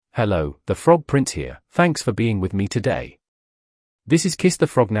Hello, the Frog Prince here. Thanks for being with me today. This is Kiss the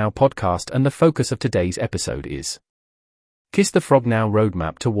Frog Now podcast, and the focus of today's episode is Kiss the Frog Now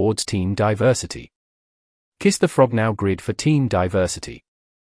Roadmap Towards Team Diversity. Kiss the Frog Now Grid for Team Diversity.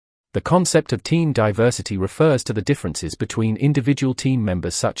 The concept of team diversity refers to the differences between individual team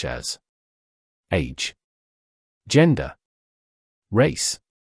members such as age, gender, race,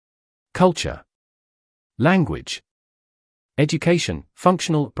 culture, language, education,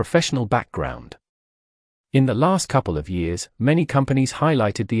 functional, professional background. In the last couple of years, many companies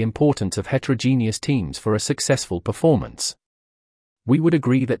highlighted the importance of heterogeneous teams for a successful performance. We would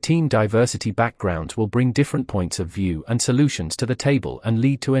agree that team diversity backgrounds will bring different points of view and solutions to the table and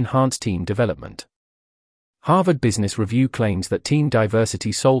lead to enhanced team development. Harvard Business Review claims that team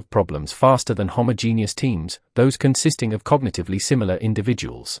diversity solves problems faster than homogeneous teams, those consisting of cognitively similar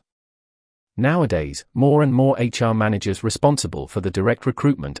individuals. Nowadays, more and more HR managers responsible for the direct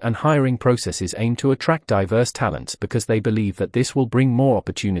recruitment and hiring processes aim to attract diverse talents because they believe that this will bring more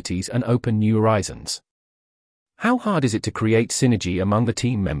opportunities and open new horizons. How hard is it to create synergy among the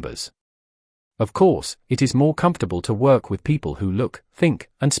team members? Of course, it is more comfortable to work with people who look, think,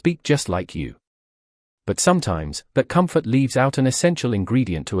 and speak just like you. But sometimes, that comfort leaves out an essential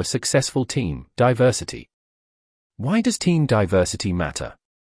ingredient to a successful team: diversity. Why does team diversity matter?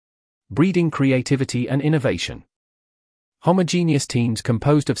 Breeding creativity and innovation. Homogeneous teams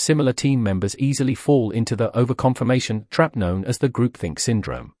composed of similar team members easily fall into the overconfirmation trap known as the groupthink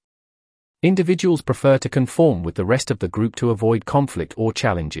syndrome. Individuals prefer to conform with the rest of the group to avoid conflict or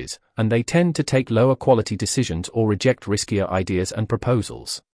challenges, and they tend to take lower quality decisions or reject riskier ideas and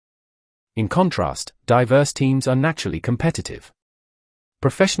proposals. In contrast, diverse teams are naturally competitive.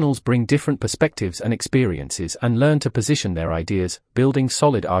 Professionals bring different perspectives and experiences and learn to position their ideas, building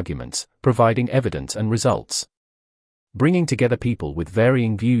solid arguments, providing evidence and results. Bringing together people with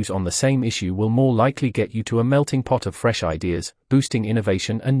varying views on the same issue will more likely get you to a melting pot of fresh ideas, boosting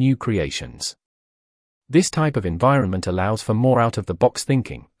innovation and new creations. This type of environment allows for more out-of-the-box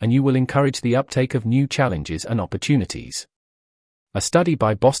thinking, and you will encourage the uptake of new challenges and opportunities. A study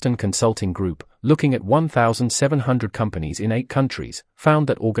by Boston Consulting Group, looking at 1,700 companies in 8 countries, found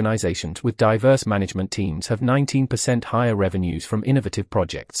that organizations with diverse management teams have 19% higher revenues from innovative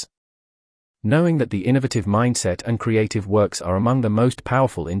projects. Knowing that the innovative mindset and creative works are among the most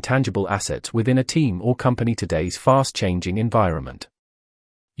powerful intangible assets within a team or company today's fast-changing environment.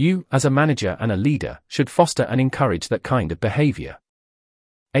 You, as a manager and a leader, should foster and encourage that kind of behavior.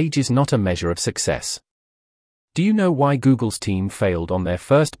 Age is not a measure of success. Do you know why Google's team failed on their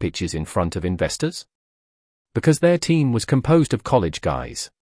first pitches in front of investors? Because their team was composed of college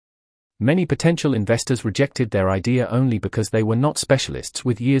guys. Many potential investors rejected their idea only because they were not specialists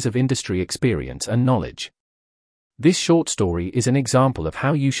with years of industry experience and knowledge. This short story is an example of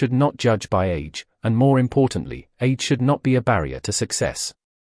how you should not judge by age, and more importantly, age should not be a barrier to success.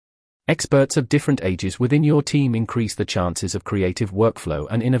 Experts of different ages within your team increase the chances of creative workflow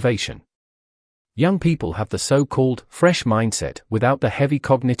and innovation. Young people have the so-called fresh mindset without the heavy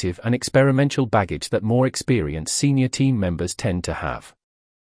cognitive and experimental baggage that more experienced senior team members tend to have.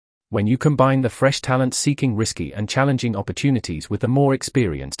 When you combine the fresh talent seeking risky and challenging opportunities with the more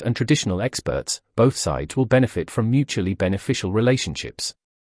experienced and traditional experts, both sides will benefit from mutually beneficial relationships.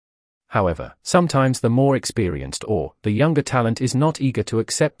 However, sometimes the more experienced or the younger talent is not eager to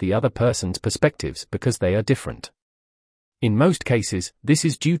accept the other person's perspectives because they are different. In most cases, this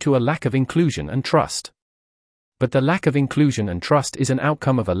is due to a lack of inclusion and trust. But the lack of inclusion and trust is an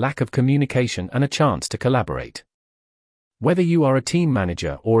outcome of a lack of communication and a chance to collaborate. Whether you are a team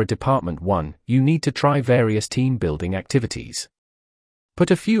manager or a department one, you need to try various team-building activities.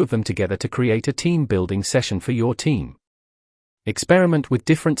 Put a few of them together to create a team-building session for your team. Experiment with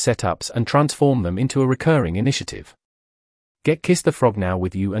different setups and transform them into a recurring initiative. Get Kiss the Frog Now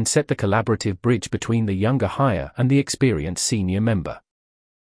with you and set the collaborative bridge between the younger hire and the experienced senior member.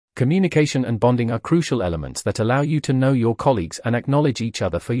 Communication and bonding are crucial elements that allow you to know your colleagues and acknowledge each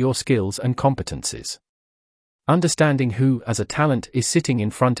other for your skills and competencies. Understanding who, as a talent, is sitting in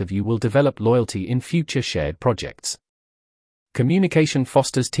front of you will develop loyalty in future shared projects. Communication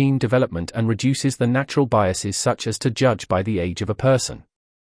fosters team development and reduces the natural biases such as to judge by the age of a person.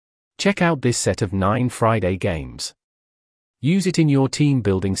 Check out this set of 9 Friday games. Use it in your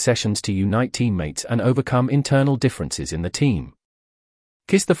team-building sessions to unite teammates and overcome internal differences in the team.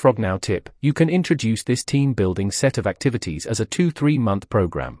 Kiss the Frog Now tip: you can introduce this team-building set of activities as a 2-3 month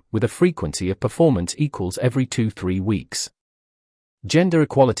program, with a frequency of performance equals every 2-3 weeks. Gender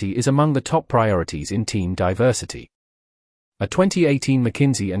equality is among the top priorities in team diversity. A 2018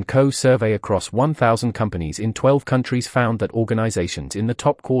 McKinsey & Co. survey across 1,000 companies in 12 countries found that organizations in the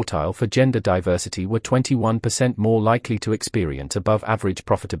top quartile for gender diversity were 21% more likely to experience above-average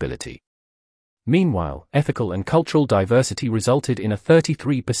profitability. Meanwhile, ethical and cultural diversity resulted in a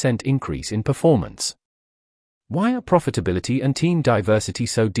 33% increase in performance. Why are profitability and team diversity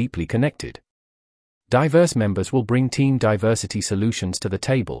so deeply connected? Diverse members will bring team diversity solutions to the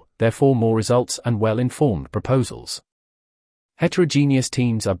table, therefore more results and well-informed proposals. Heterogeneous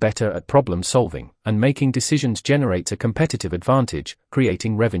teams are better at problem solving, and making decisions generates a competitive advantage,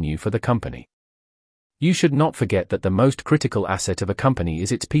 creating revenue for the company. You should not forget that the most critical asset of a company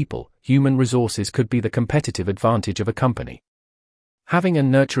is its people. Human resources could be the competitive advantage of a company. Having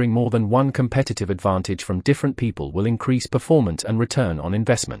and nurturing more than one competitive advantage from different people will increase performance and return on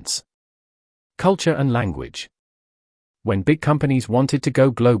investments. Culture and language. When big companies wanted to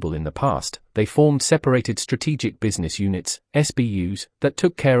go global in the past, they formed separated strategic business units, SBUs, that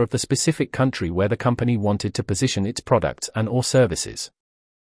took care of the specific country where the company wanted to position its products and/or services.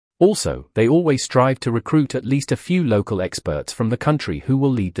 Also, they always strived to recruit at least a few local experts from the country who will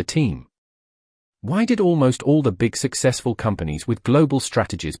lead the team. Why did almost all the big successful companies with global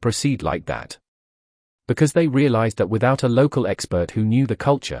strategies proceed like that? Because they realized that without a local expert who knew the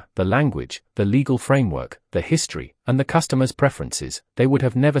culture, the language, the legal framework, the history, and the customer's preferences, they would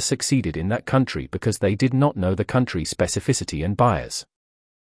have never succeeded in that country because they did not know the country's specificity and buyers.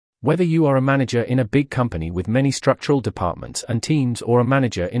 Whether you are a manager in a big company with many structural departments and teams or a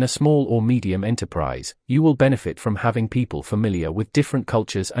manager in a small or medium enterprise, you will benefit from having people familiar with different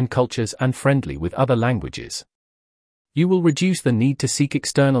cultures and friendly with other languages. You will reduce the need to seek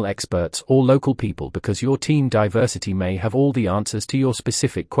external experts or local people because your team diversity may have all the answers to your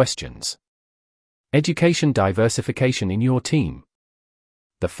specific questions. Education diversification in your team.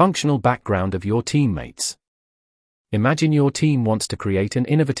 The functional background of your teammates. Imagine your team wants to create an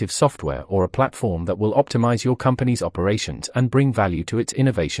innovative software or a platform that will optimize your company's operations and bring value to its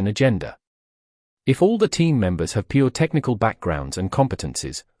innovation agenda. If all the team members have pure technical backgrounds and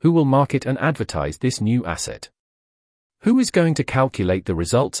competencies, who will market and advertise this new asset? Who is going to calculate the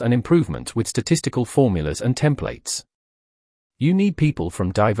results and improvements with statistical formulas and templates? You need people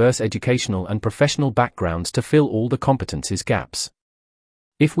from diverse educational and professional backgrounds to fill all the competencies gaps.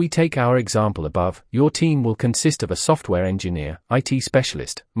 If we take our example above, your team will consist of a software engineer, IT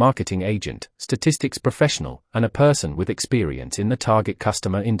specialist, marketing agent, statistics professional, and a person with experience in the target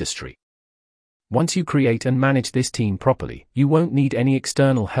customer industry. Once you create and manage this team properly, you won't need any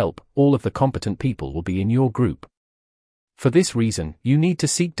external help. All of the competent people will be in your group. For this reason, you need to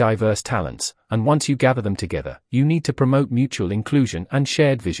seek diverse talents, and once you gather them together, you need to promote mutual inclusion and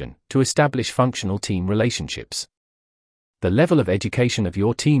shared vision to establish functional team relationships. The level of education of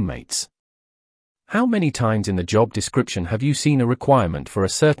your teammates. How many times in the job description have you seen a requirement for a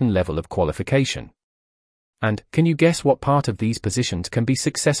certain level of qualification? And, can you guess what part of these positions can be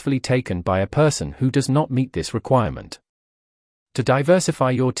successfully taken by a person who does not meet this requirement? To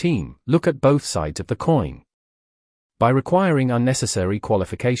diversify your team, look at both sides of the coin. By requiring unnecessary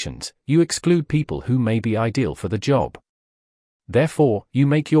qualifications, you exclude people who may be ideal for the job. Therefore, you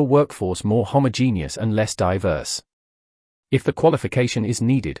make your workforce more homogeneous and less diverse. If the qualification is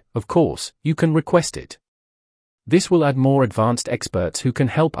needed, of course, you can request it. This will add more advanced experts who can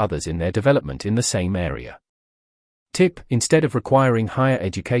help others in their development in the same area. Tip: instead of requiring higher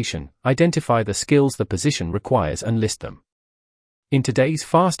education, identify the skills the position requires and list them. In today's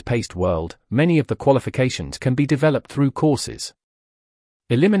fast-paced world, many of the qualifications can be developed through courses.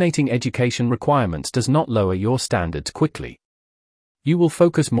 Eliminating education requirements does not lower your standards quickly. You will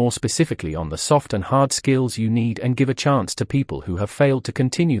focus more specifically on the soft and hard skills you need and give a chance to people who have failed to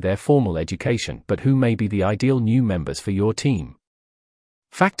continue their formal education but who may be the ideal new members for your team.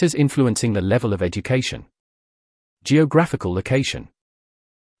 Factors influencing the level of education. Geographical location.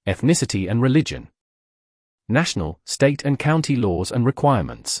 Ethnicity and religion. National, state and county laws and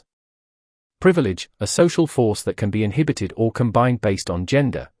requirements. Privilege, a social force that can be inhibited or combined based on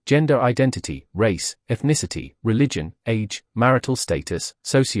gender, gender identity, race, ethnicity, religion, age, marital status,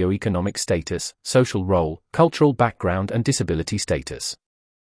 socioeconomic status, social role, cultural background and disability status.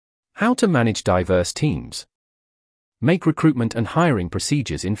 How to manage diverse teams. Make recruitment and hiring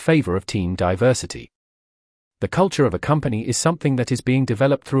procedures in favor of team diversity. The culture of a company is something that is being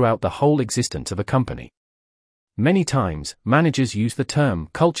developed throughout the whole existence of a company. Many times, managers use the term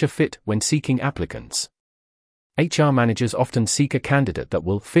culture fit when seeking applicants. HR managers often seek a candidate that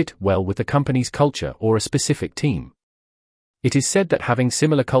will fit well with the company's culture or a specific team. It is said that having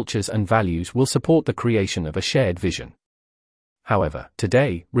similar cultures and values will support the creation of a shared vision. However,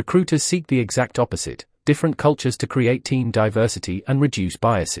 today, recruiters seek the exact opposite. different cultures to create team diversity and reduce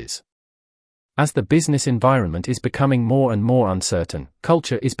biases. As the business environment is becoming more and more uncertain,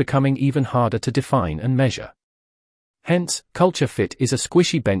 culture is becoming even harder to define and measure. Hence, culture fit is a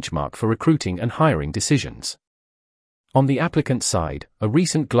squishy benchmark for recruiting and hiring decisions. On the applicant side, a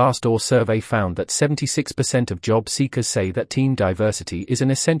recent Glassdoor survey found that 76% of job seekers say that team diversity is an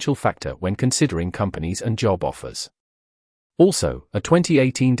essential factor when considering companies and job offers. Also, a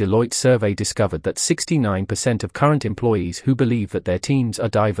 2018 Deloitte survey discovered that 69% of current employees who believe that their teams are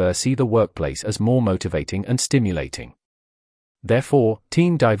diverse see the workplace as more motivating and stimulating. Therefore,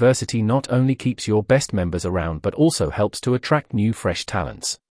 team diversity not only keeps your best members around but also helps to attract new fresh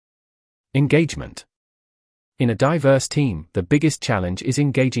talents. Engagement. In a diverse team, the biggest challenge is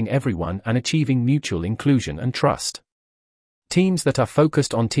engaging everyone and achieving mutual inclusion and trust. Teams that are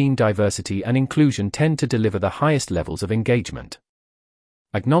focused on team diversity and inclusion tend to deliver the highest levels of engagement.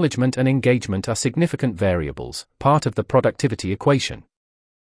 Acknowledgement and engagement are significant variables, part of the productivity equation.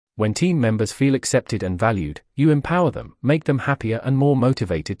 When team members feel accepted and valued, you empower them, make them happier and more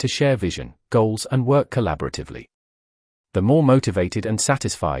motivated to share vision, goals, and work collaboratively. The more motivated and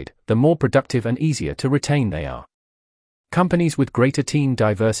satisfied, the more productive and easier to retain they are. Companies with greater team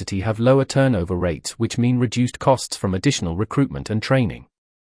diversity have lower turnover rates, which mean reduced costs from additional recruitment and training.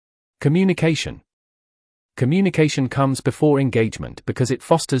 Communication. Communication comes before engagement because it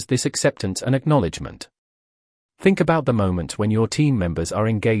fosters this acceptance and acknowledgement. Think about the moment when your team members are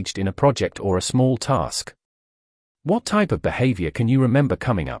engaged in a project or a small task. What type of behavior can you remember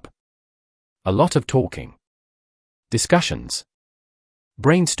coming up? A lot of talking. Discussions.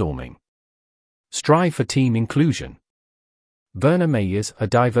 Brainstorming. Strive for team inclusion. Werner Meyers, a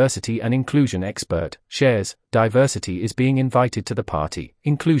diversity and inclusion expert, shares, diversity is being invited to the party,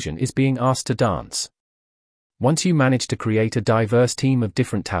 inclusion is being asked to dance. Once you manage to create a diverse team of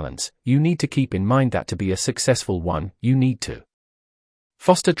different talents, you need to keep in mind that to be a successful one, you need to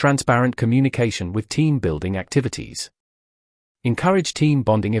foster transparent communication with team building activities. Encourage team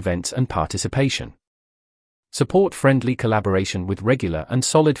bonding events and participation. Support friendly collaboration with regular and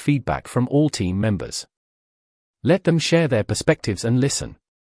solid feedback from all team members. Let them share their perspectives and listen.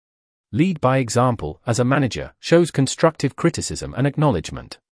 Lead by example, as a manager, shows constructive criticism and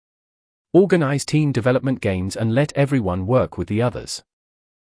acknowledgement. Organize team development games and let everyone work with the others.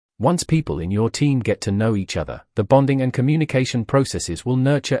 Once people in your team get to know each other, the bonding and communication processes will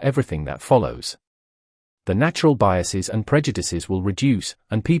nurture everything that follows. The natural biases and prejudices will reduce,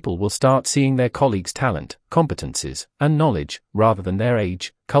 and people will start seeing their colleagues' talent, competencies, and knowledge, rather than their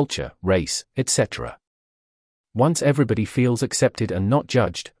age, culture, race, etc. Once everybody feels accepted and not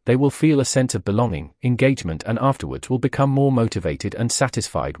judged, they will feel a sense of belonging, engagement, and afterwards will become more motivated and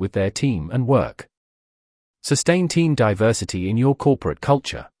satisfied with their team and work. Sustain team diversity in your corporate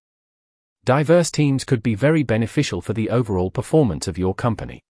culture. Diverse teams could be very beneficial for the overall performance of your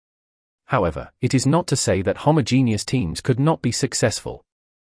company. However, it is not to say that homogeneous teams could not be successful.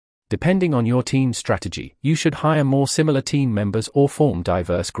 Depending on your team strategy, you should hire more similar team members or form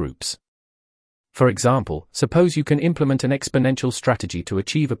diverse groups. For example, suppose you can implement an exponential strategy to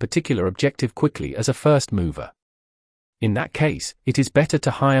achieve a particular objective quickly as a first mover. In that case, it is better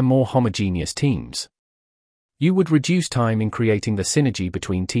to hire more homogeneous teams. You would reduce time in creating the synergy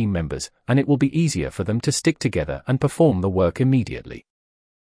between team members, and it will be easier for them to stick together and perform the work immediately.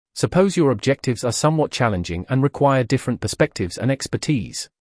 Suppose your objectives are somewhat challenging and require different perspectives and expertise.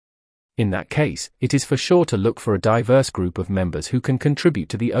 In that case, it is for sure to look for a diverse group of members who can contribute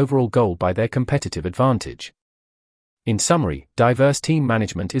to the overall goal by their competitive advantage. In summary, diverse team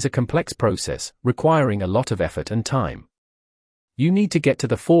management is a complex process, requiring a lot of effort and time. You need to get to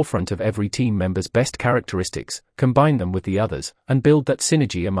the forefront of every team member's best characteristics, combine them with the others, and build that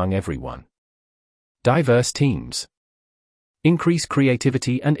synergy among everyone. Diverse teams. Increase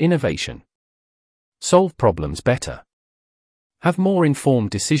creativity and innovation. Solve problems better. Have more informed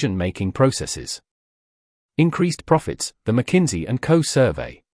decision-making processes. Increased profits, the McKinsey & Co.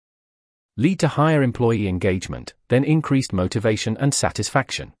 survey. Lead to higher employee engagement, then increased motivation and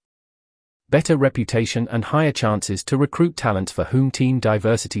satisfaction. Better reputation and higher chances to recruit talent for whom team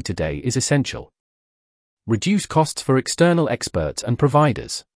diversity today is essential. Reduce costs for external experts and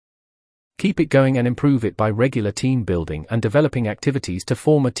providers. Keep it going and improve it by regular team building and developing activities to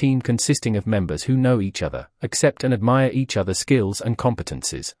form a team consisting of members who know each other, accept and admire each other's skills and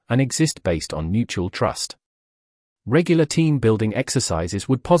competencies, and exist based on mutual trust. Regular team building exercises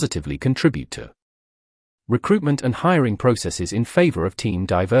would positively contribute to recruitment and hiring processes in favor of team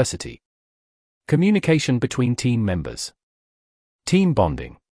diversity. Communication between team members. Team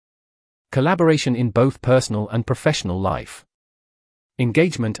bonding. Collaboration in both personal and professional life.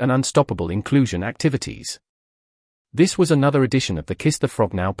 engagement and unstoppable inclusion activities. This was another edition of the Kiss the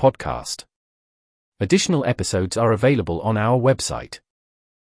Frog Now podcast. Additional episodes are available on our website.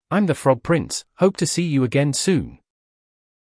 I'm the Frog Prince, hope to see you again soon.